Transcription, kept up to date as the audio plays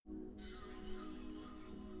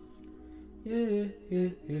Yeah.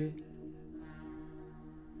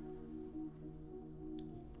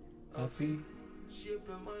 I feel. Shape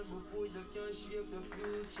your mind before you can shape your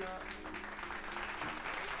future.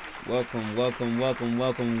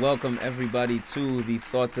 Welcome, everybody, to the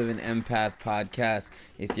Thoughts of an Empath podcast.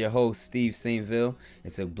 It's your host, Steve Saintville.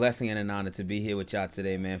 It's a blessing and an honor to be here with y'all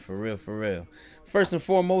today, man. For real. First and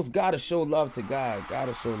foremost, gotta show love to God.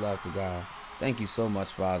 Thank you so much,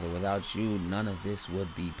 Father. Without you, none of this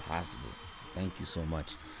would be possible. So thank you so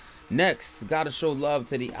much. Next, gotta show love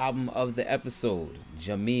to the album of the episode,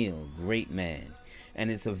 Jamil, Great Man.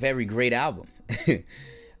 And it's a very great album.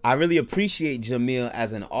 I really appreciate Jamil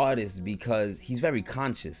as an artist because he's very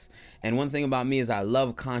conscious. And one thing about me is I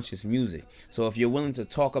love conscious music. So if you're willing to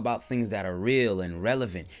talk about things that are real and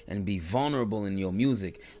relevant and be vulnerable in your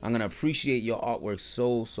music, I'm going to appreciate your artwork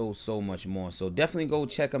so much more. So definitely go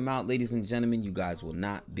check him out, ladies and gentlemen. You guys will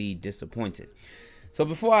not be disappointed. So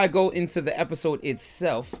before I go into the episode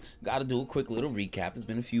itself, gotta do a quick little recap. It's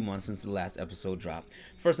been a few months since the last episode dropped.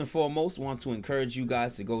 First and foremost, want to encourage you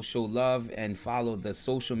guys to go show love and follow the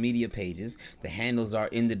social media pages. The handles are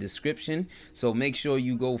in the description, so make sure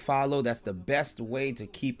you go follow. That's the best way to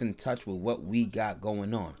keep in touch with what we got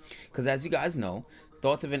going on. Because as you guys know,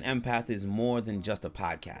 Thoughts of an Empath is more than just a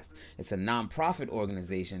podcast. It's a non-profit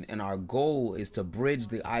organization, and our goal is to bridge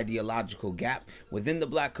the ideological gap within the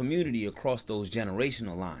black community across those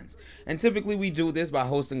generational lines. And typically we do this by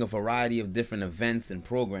hosting a variety of different events and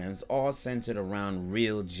programs, all centered around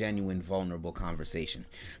real, genuine, vulnerable conversation.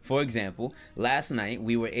 For example, last night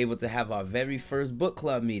we were able to have our very first book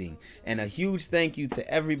club meeting, and a huge thank you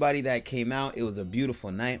to everybody that came out. It was a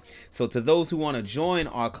beautiful night. So to those who want to join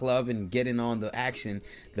our club and get in on the action,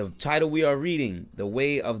 the title we are reading, The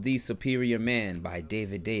Way of the Superior Man by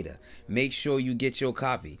David Deida. Make sure you get your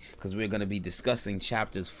copy because we're going to be discussing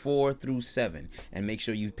chapters 4 through 7. And make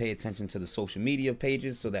sure you pay attention to the social media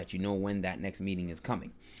pages so that you know when that next meeting is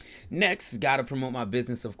coming. Next, gotta promote my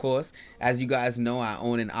business, of course. As you guys know, I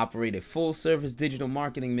own and operate a full-service digital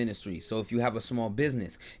marketing ministry. So if you have a small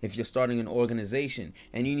business, if you're starting an organization,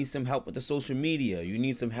 and you need some help with the social media, you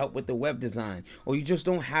need some help with the web design, or you just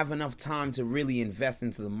don't have enough time to really invest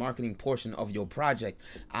into the marketing portion of your project,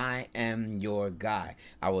 I am your guy.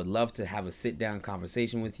 I would love to have a sit-down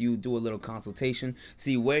conversation with you, do a little consultation,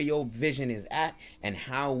 see where your vision is at, and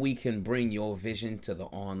how we can bring your vision to the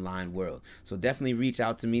online world. So definitely reach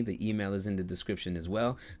out to me. The email is in the description as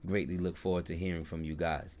well. Greatly look forward to hearing from you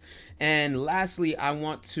guys. And lastly, I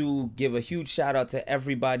want to give a huge shout out to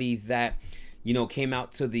everybody that came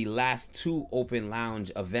out to the last 2 open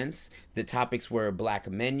lounge events. The topics were Black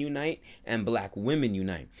Men Unite and Black Women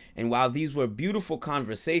Unite. And while these were beautiful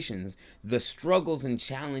conversations, the struggles and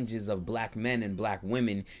challenges of black men and black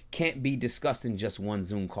women can't be discussed in just one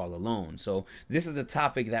Zoom call alone. So this is a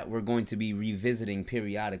topic that we're going to be revisiting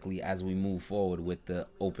periodically as we move forward with the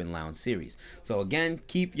open lounge series. So again,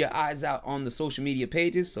 keep your eyes out on the social media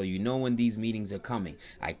pages so you know when these meetings are coming.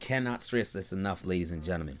 I cannot stress this enough, ladies and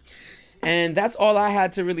gentlemen. And that's all I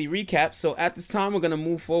had to really recap. So at this time, we're going to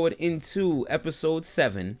move forward into episode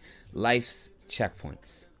 7, Life's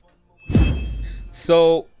Checkpoints.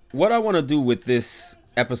 So what I want to do with this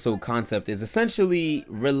episode concept is essentially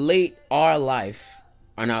relate our life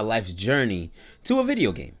and our life's journey to a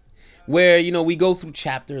video game. Where, we go through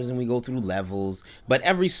chapters and we go through levels, but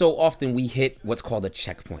every so often we hit what's called a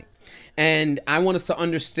checkpoint. And I want us to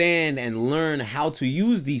understand and learn how to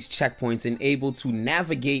use these checkpoints and able to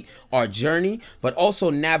navigate our journey, but also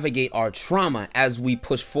navigate our trauma as we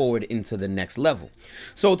push forward into the next level.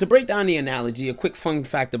 So to break down the analogy, a quick fun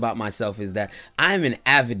fact about myself is that I'm an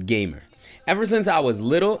avid gamer. Ever since I was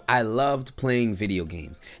little, I loved playing video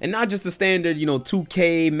games. And not just the standard,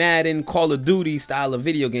 2K, Madden, Call of Duty style of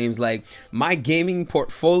video games. Like, my gaming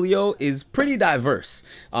portfolio is pretty diverse.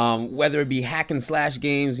 Whether it be hack and slash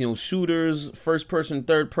games, shooters, first person,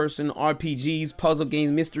 third person, RPGs, puzzle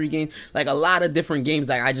games, mystery games. Like, a lot of different games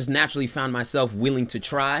that I just naturally found myself willing to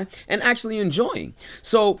try and actually enjoying.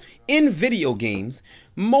 So, in video games,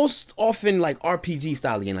 most often like RPG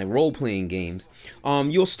style again, like role-playing games,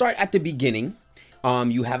 you'll start at the beginning.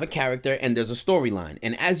 You have a character and there's a storyline,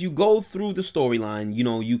 and as you go through the storyline,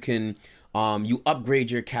 you can you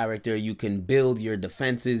upgrade your character, you can build your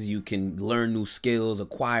defenses, you can learn new skills,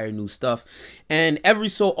 acquire new stuff, and every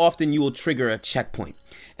so often you will trigger a checkpoint.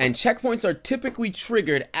 And checkpoints are typically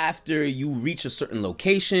triggered after you reach a certain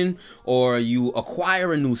location, or you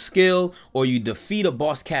acquire a new skill, or you defeat a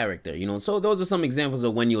boss character, So those are some examples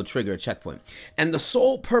of when you'll trigger a checkpoint. And the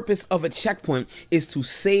sole purpose of a checkpoint is to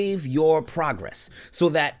save your progress, so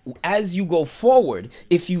that as you go forward,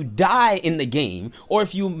 if you die in the game, or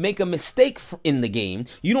if you make a mistake mistake in the game,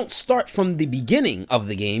 you don't start from the beginning of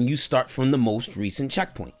the game, you start from the most recent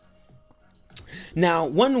checkpoint. Now,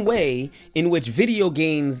 one way in which video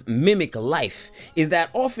games mimic life is that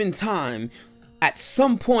oftentimes, at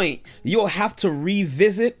some point, you'll have to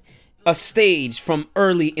revisit a stage from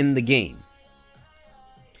early in the game.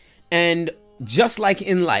 And just like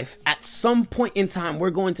in life, at some point in time,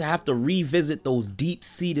 we're going to have to revisit those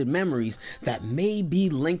deep-seated memories that may be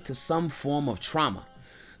linked to some form of trauma.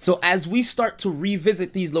 So as we start to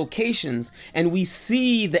revisit these locations and we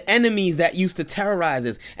see the enemies that used to terrorize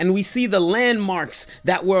us and we see the landmarks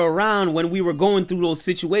that were around when we were going through those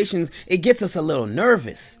situations, it gets us a little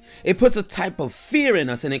nervous. It puts a type of fear in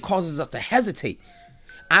us and it causes us to hesitate.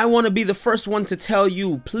 I want to be the first one to tell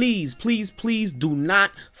you, please, please, please do not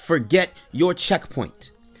forget your checkpoint.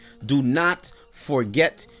 Do not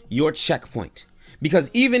forget your checkpoint. Because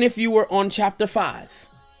even if you were on chapter 5,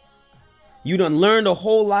 you done learned a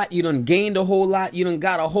whole lot, you done gained a whole lot, you done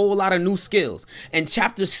got a whole lot of new skills. And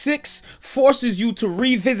chapter 6 forces you to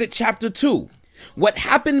revisit chapter 2. What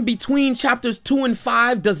happened between chapters 2 and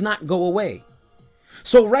 5 does not go away.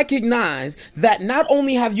 So recognize that not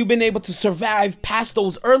only have you been able to survive past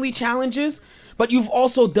those early challenges, but you've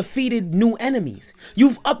also defeated new enemies.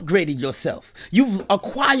 You've upgraded yourself. You've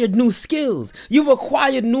acquired new skills. You've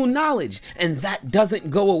acquired new knowledge. And that doesn't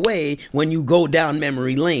go away when you go down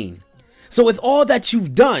memory lane. So with all that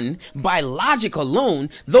you've done, by logic alone,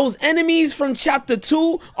 those enemies from chapter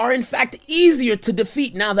 2 are in fact easier to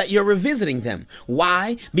defeat now that you're revisiting them.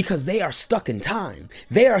 Why? Because they are stuck in time.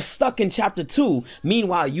 They are stuck in chapter 2.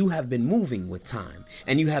 Meanwhile, you have been moving with time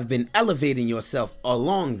and you have been elevating yourself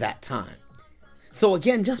along that time. So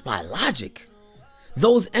again, just by logic,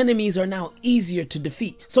 those enemies are now easier to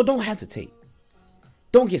defeat. So don't hesitate.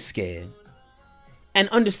 Don't get scared. And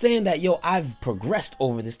understand that, I've progressed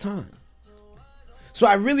over this time. So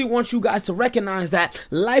I really want you guys to recognize that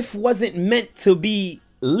life wasn't meant to be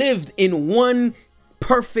lived in one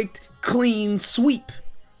perfect, clean sweep.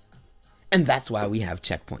 And that's why we have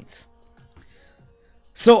checkpoints.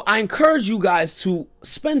 So I encourage you guys to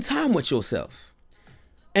spend time with yourself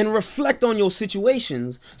and reflect on your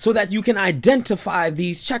situations so that you can identify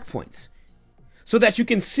these checkpoints, so that you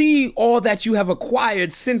can see all that you have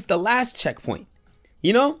acquired since the last checkpoint,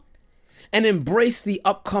 and embrace the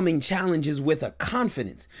upcoming challenges with a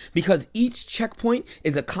confidence, because each checkpoint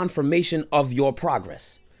is a confirmation of your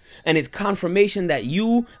progress. And it's confirmation that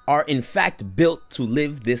you are in fact built to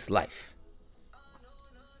live this life.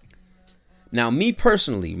 Now, me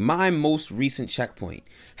personally, my most recent checkpoint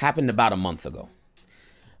happened about a month ago.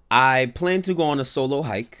 I planned to go on a solo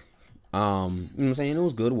hike. You know what I'm saying? It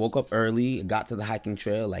was good. Woke up early, got to the hiking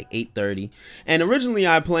trail like 8:30. And originally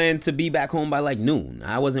I planned to be back home by like noon.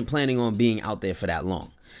 I wasn't planning on being out there for that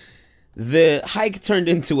long. The hike turned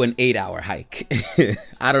into an 8-hour hike.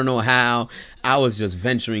 I don't know how. I was just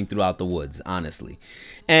venturing throughout the woods, honestly.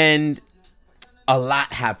 And a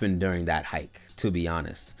lot happened during that hike, to be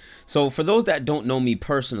honest. So for those that don't know me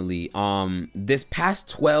personally, this past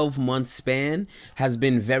 12-month span has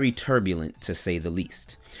been very turbulent, to say the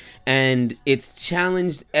least. And it's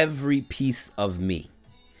challenged every piece of me.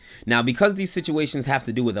 Now, because these situations have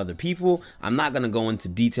to do with other people, I'm not going to go into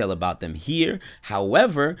detail about them here.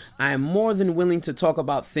 However, I am more than willing to talk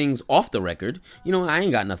about things off the record. I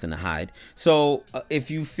ain't got nothing to hide. So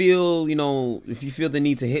if you feel the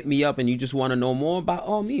need to hit me up and you just want to know more, by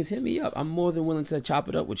all means, hit me up. I'm more than willing to chop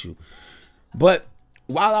it up with you. But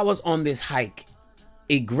while I was on this hike,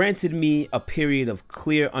 it granted me a period of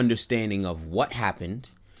clear understanding of what happened,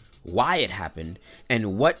 why it happened,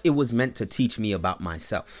 and what it was meant to teach me about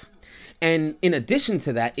myself. And in addition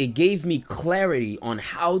to that, it gave me clarity on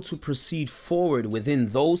how to proceed forward within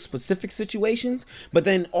those specific situations, but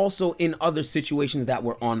then also in other situations that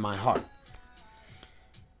were on my heart.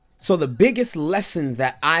 So the biggest lesson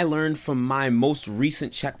that I learned from my most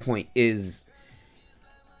recent checkpoint is,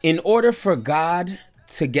 in order for God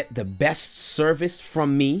to get the best service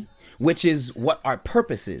from me, which is what our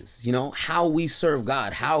purpose is, how we serve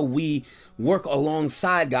God, how we work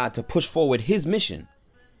alongside God to push forward his mission.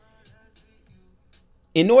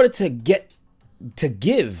 In order to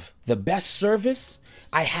give the best service,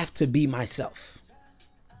 I have to be myself.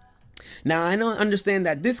 Now, I don't understand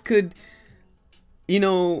that this could,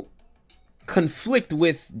 conflict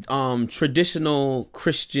with traditional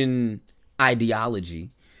Christian ideology,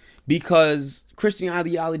 because Christian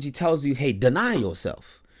ideology tells you, hey, deny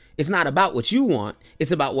yourself. It's not about what you want.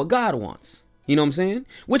 It's about what God wants. You know what I'm saying?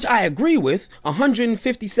 Which I agree with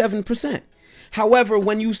 157%. However,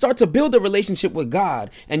 when you start to build a relationship with God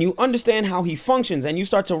and you understand how he functions and you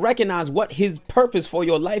start to recognize what his purpose for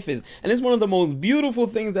your life is, and it's one of the most beautiful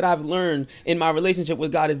things that I've learned in my relationship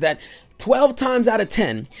with God, is that 12 times out of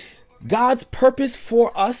 10, God's purpose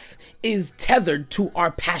for us is tethered to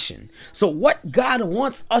our passion. So what God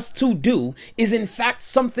wants us to do is in fact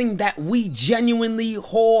something that we genuinely,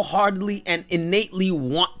 wholeheartedly, and innately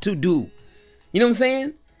want to do. You know what I'm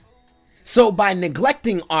saying? So by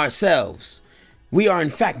neglecting ourselves, we are in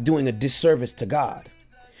fact doing a disservice to God.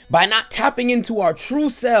 By not tapping into our true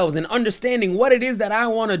selves and understanding what it is that I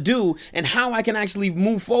want to do and how I can actually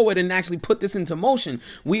move forward and actually put this into motion,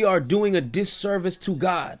 we are doing a disservice to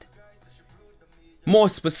God. More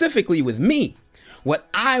specifically with me, what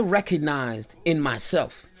I recognized in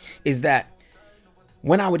myself is that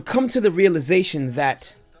when I would come to the realization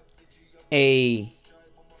that a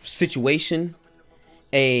situation,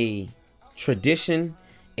 a tradition,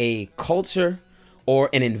 a culture,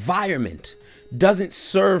 or an environment doesn't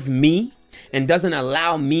serve me and doesn't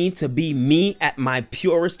allow me to be me at my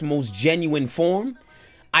purest, most genuine form,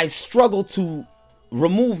 I struggle to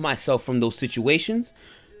remove myself from those situations.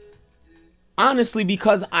 Honestly,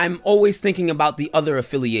 because I'm always thinking about the other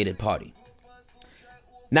affiliated party.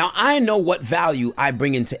 Now, I know what value I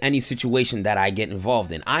bring into any situation that I get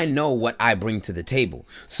involved in. I know what I bring to the table.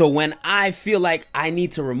 So when I feel like I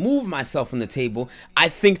need to remove myself from the table, I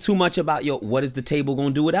think too much about, what is the table going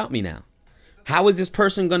to do without me now? How is this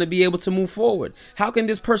person going to be able to move forward? How can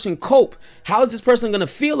this person cope? How is this person going to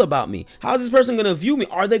feel about me? How is this person going to view me?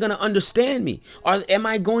 Are they going to understand me? Am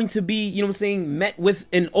I going to be, met with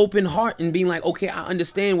an open heart and being like, okay, I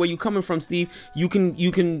understand where you're coming from, Steve. You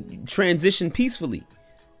can transition peacefully.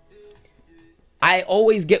 I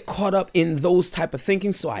always get caught up in those type of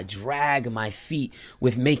thinking, so I drag my feet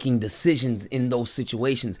with making decisions in those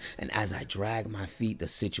situations. And as I drag my feet, the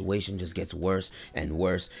situation just gets worse and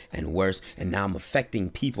worse and worse. And now I'm affecting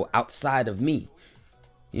people outside of me.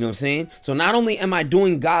 You know what I'm saying? So not only am I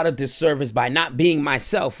doing God a disservice by not being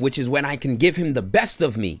myself, which is when I can give him the best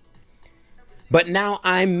of me, but now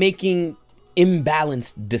I'm making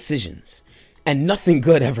imbalanced decisions. And nothing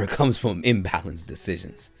good ever comes from imbalanced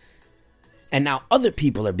decisions. And now other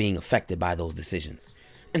people are being affected by those decisions.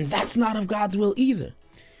 And that's not of God's will either,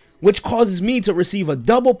 which causes me to receive a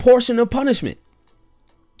double portion of punishment.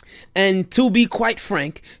 And to be quite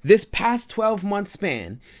frank, this past 12-month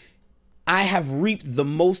span, I have reaped the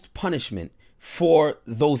most punishment for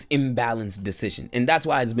those imbalanced decisions. And that's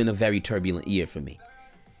why it's been a very turbulent year for me.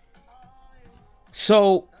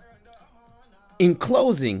 So in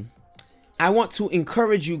closing, I want to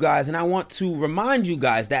encourage you guys and I want to remind you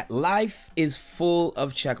guys that life is full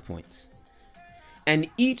of checkpoints. And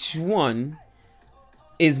each one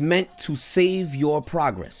is meant to save your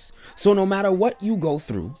progress. So no matter what you go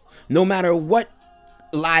through, no matter what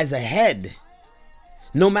lies ahead,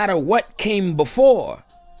 no matter what came before,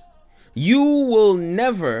 you will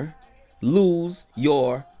never lose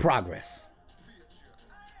your progress.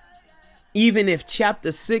 Even if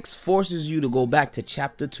chapter 6 forces you to go back to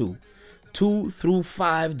chapter 2, 2 through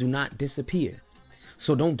 5 do not disappear.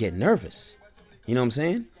 So don't get nervous. You know what I'm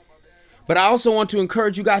saying? But I also want to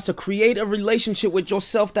encourage you guys to create a relationship with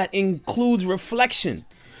yourself that includes reflection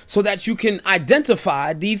so that you can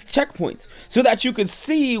identify these checkpoints, so that you can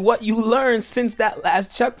see what you learned since that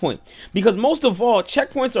last checkpoint. Because most of all,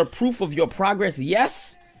 checkpoints are proof of your progress,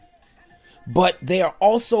 yes, but they are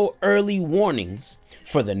also early warnings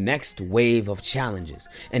for the next wave of challenges.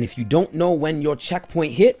 And if you don't know when your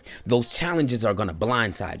checkpoint hit, those challenges are going to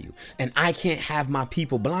blindside you. And I can't have my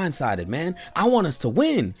people blindsided, man. I want us to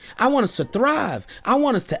win. I want us to thrive. I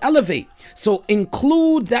want us to elevate. So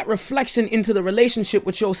include that reflection into the relationship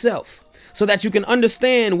with yourself so that you can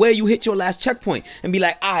understand where you hit your last checkpoint and be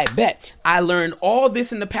like, I bet I learned all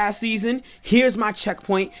this in the past season. Here's my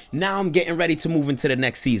checkpoint. Now I'm getting ready to move into the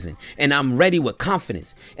next season. And I'm ready with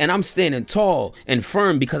confidence. And I'm standing tall and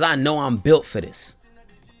firm because I know I'm built for this.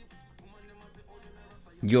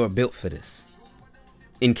 You're built for this,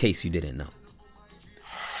 in case you didn't know.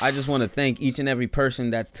 I just want to thank each and every person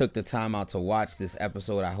that took the time out to watch this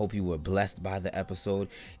episode. I hope you were blessed by the episode.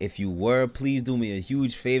 If you were, please do me a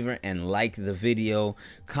huge favor and like the video,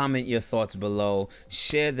 comment your thoughts below,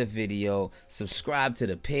 share the video, subscribe to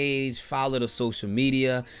the page, follow the social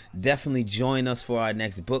media. Definitely join us for our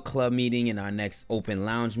next book club meeting and our next open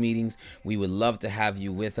lounge meetings. We would love to have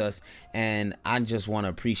you with us. And I just want to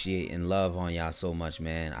appreciate and love on y'all so much,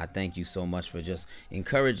 man. I thank you so much for just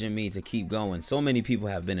encouraging me to keep going. So many people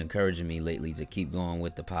have been been encouraging me lately to keep going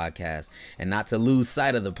with the podcast and not to lose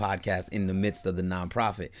sight of the podcast in the midst of the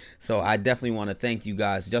nonprofit. So I definitely want to thank you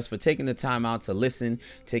guys just for taking the time out to listen,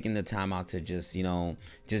 taking the time out to just,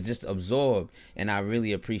 just absorb. And I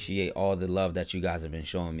really appreciate all the love that you guys have been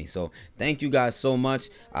showing me. So thank you guys so much.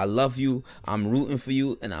 I love you. I'm rooting for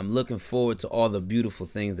you, and I'm looking forward to all the beautiful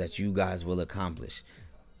things that you guys will accomplish.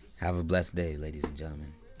 Have a blessed day, ladies and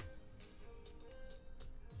gentlemen.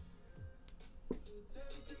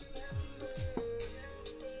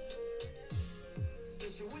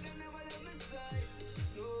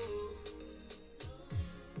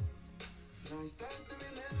 Nice times to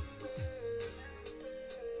remember.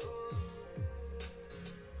 Oh.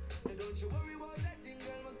 And don't you worry about that thing,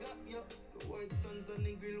 girl, I got you. The white suns on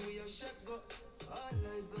the grill with your shot go.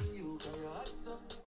 All eyes on you, cause you're hot, so.